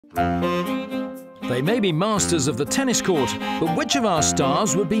They may be masters of the tennis court, but which of our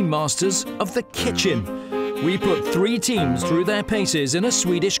stars would be masters of the kitchen? We put 3 teams through their paces in a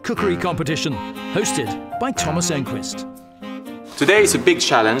Swedish cookery competition, hosted by Thomas Enquist. Today is a big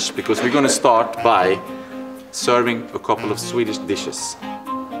challenge because we're going to start by serving a couple of Swedish dishes.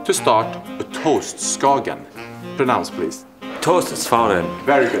 To start, a toast skagen. Pronounce, please. Toast skagen.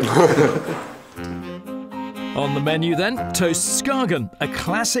 Very good. On the menu then, toast skagen, a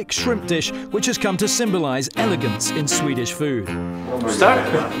classic shrimp dish which has come to symbolise elegance in Swedish food. Start.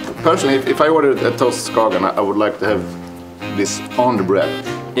 Personally, if I ordered a toast skagen, I would like to have this on the bread.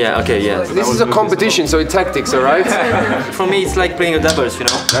 Yeah, okay, yeah. This is a competition, so it's tactics, alright? For me, it's like playing a doubles, you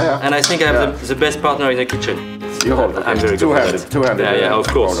know? Yeah, yeah. And I think I have the best partner in the kitchen. You hold it. I'm very good at it. Two-handed. Yeah, of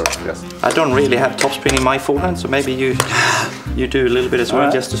course. Order, yes. I don't really have topspin in my forehand, so maybe you do a little bit as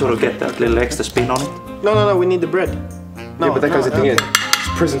well, just to sort of get that little extra spin on it. No, we need the bread. No, yeah, but that goes at the end.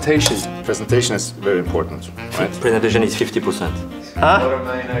 It's presentation. Presentation is very important, right? Presentation is 50%.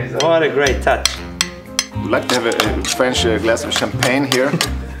 Huh? What a great touch. Would like to have a French glass of champagne here.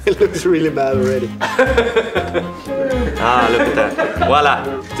 It looks really bad already. Ah, look at that. Voila.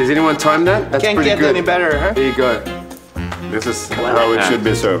 Does anyone time that? That's Can't pretty get good. any better, huh? There you go. This is how it should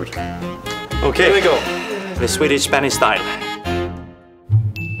be served. Okay, here we go. The Swedish-Spanish style.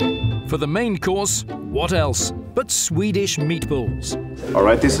 For the main course, what else but Swedish meatballs? All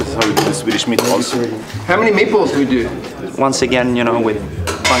right, this is how we do the Swedish meatballs. How many meatballs do we do? Once again, you know, with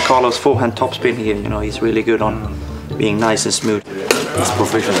Juan Carlos' forehand topspin here, you know, he's really good on being nice and smooth. It's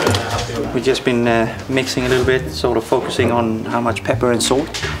professional. We've just been mixing a little bit, sort of focusing on how much pepper and salt.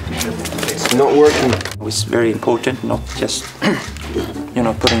 It's not working. It's very important, not just, you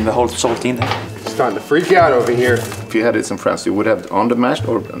know, putting the whole salt in there. Starting to freak out over here. If you had it in France, you would have it on the mash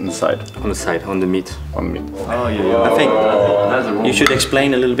or on the side? On the side, on the meat. On the meat. Oh, yeah. I think you should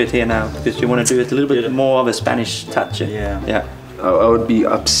explain a little bit here now, because you want to do it a little bit more of a Spanish touch. Yeah. I would be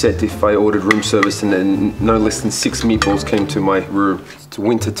upset if I ordered room service and then no less than 6 meatballs came to my room. It's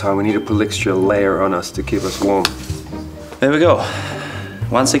winter time, we need to put an extra layer on us to keep us warm. There we go.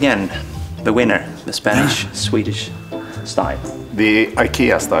 Once again, the winner, the Spanish-Swedish style. The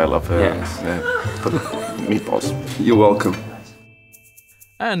IKEA style of Yes. meatballs. You're welcome.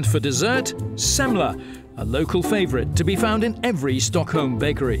 And for dessert, semla, a local favourite to be found in every Stockholm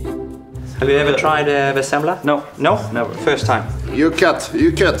bakery. Have you ever tried the semla? No. No? Never. First time. You cut.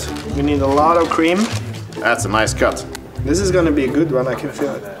 We need a lot of cream. That's a nice cut. This is gonna be a good one, I can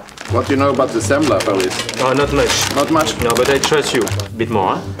feel it. What do you know about the semla, Paris? Oh, not much. Not much? No, but I trust you. A bit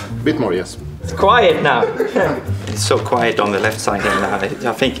more, huh? Bit more, yes. It's quiet now. It's so quiet on the left side here now.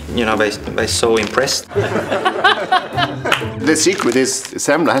 I think, you know, they're so impressed. The secret is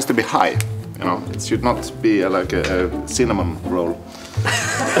semla has to be high. You know, it should not be like a cinnamon roll.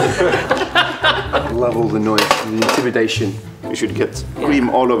 I love all the noise, the intimidation. You should get cream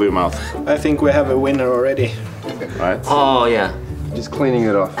all over your mouth. I think we have a winner already. Right? Oh, yeah. Just cleaning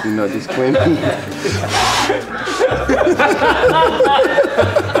it off, you know, just cleaning.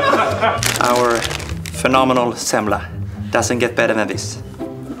 Our phenomenal semla doesn't get better than this.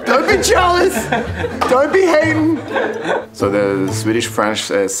 Don't be jealous! Don't be hating! So the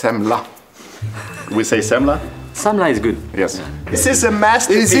Swedish-French semla. We say semla? Semla is good. Yes. This is a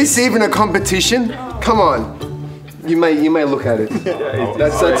masterpiece. Is this even a competition? Come on. You may look at it.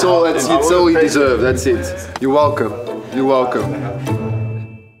 That's all you deserve, that's it. You're welcome. You're welcome.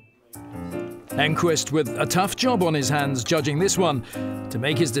 Enquist with a tough job on his hands judging this one. To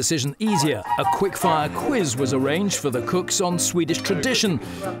make his decision easier, a quick-fire quiz was arranged for the cooks on Swedish tradition.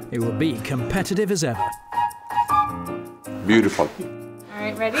 It will be competitive as ever. Beautiful. All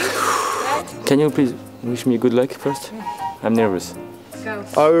right, ready? Can you please wish me good luck first? I'm nervous. Go.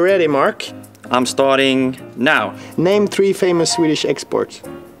 Are we ready, Mark? I'm starting now. Name 3 famous Swedish exports.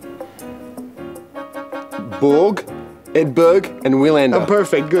 Borg, Edberg, and Willander. Oh,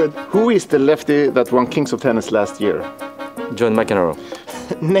 perfect, good. Who is the lefty that won Kings of Tennis last year? John McEnroe.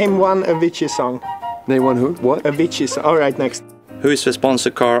 Name 1 Avicii song. Name one who? What? Avicii song. All right, next. Who is the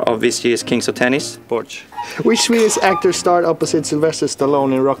sponsor car of this year's Kings of Tennis? Porsche. Which Swedish actor starred opposite Sylvester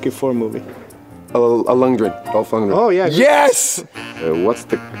Stallone in Rocky IV movie? A Lundgren. Dolph Lundgren. Oh, yeah. Good. Yes! What's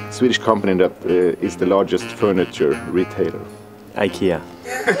the Swedish company that is the largest furniture retailer? IKEA.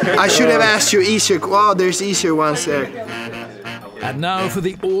 I should have asked you easier. Oh, there's easier ones there. And now for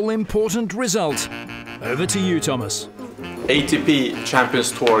the all-important result. Over to you, Thomas. ATP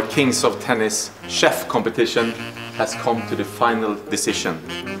Champions Tour Kings of Tennis chef competition has come to the final decision.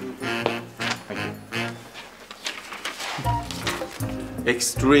 Thank you.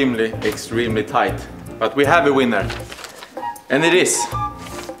 Extremely tight. But we have a winner. And it is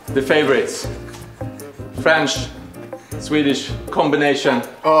the favorites. French, Swedish combination.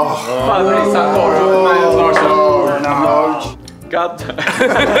 Oh, Larsson. no.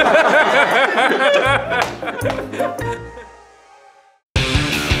 God.